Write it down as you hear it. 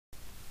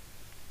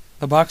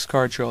The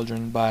Boxcar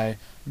Children by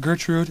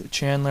Gertrude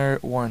Chandler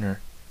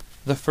Warner,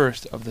 the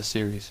first of the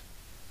series.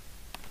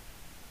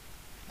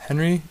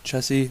 Henry,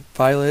 Jessie,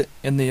 Violet,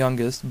 and the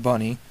youngest,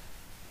 Bunny.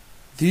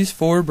 These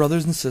four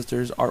brothers and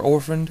sisters are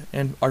orphaned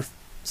and are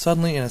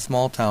suddenly in a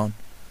small town.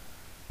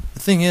 The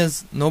thing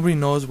is, nobody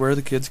knows where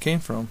the kids came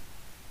from.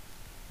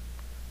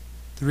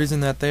 The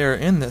reason that they are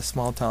in this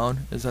small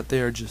town is that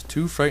they are just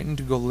too frightened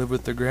to go live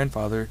with their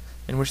grandfather,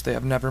 in which they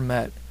have never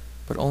met,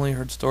 but only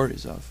heard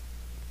stories of.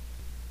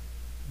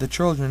 The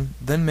children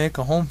then make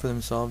a home for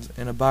themselves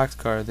in a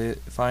boxcar they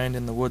find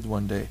in the woods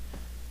one day.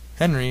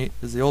 Henry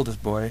is the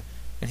oldest boy,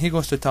 and he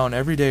goes to town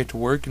every day to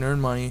work and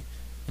earn money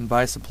and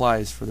buy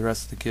supplies for the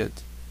rest of the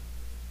kids.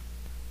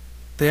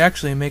 They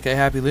actually make a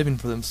happy living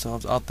for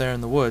themselves out there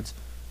in the woods,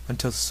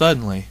 until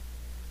suddenly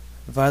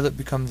Violet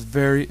becomes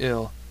very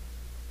ill.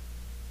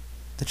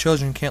 The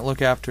children can't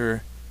look after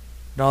her,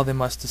 and all they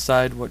must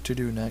decide what to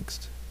do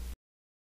next.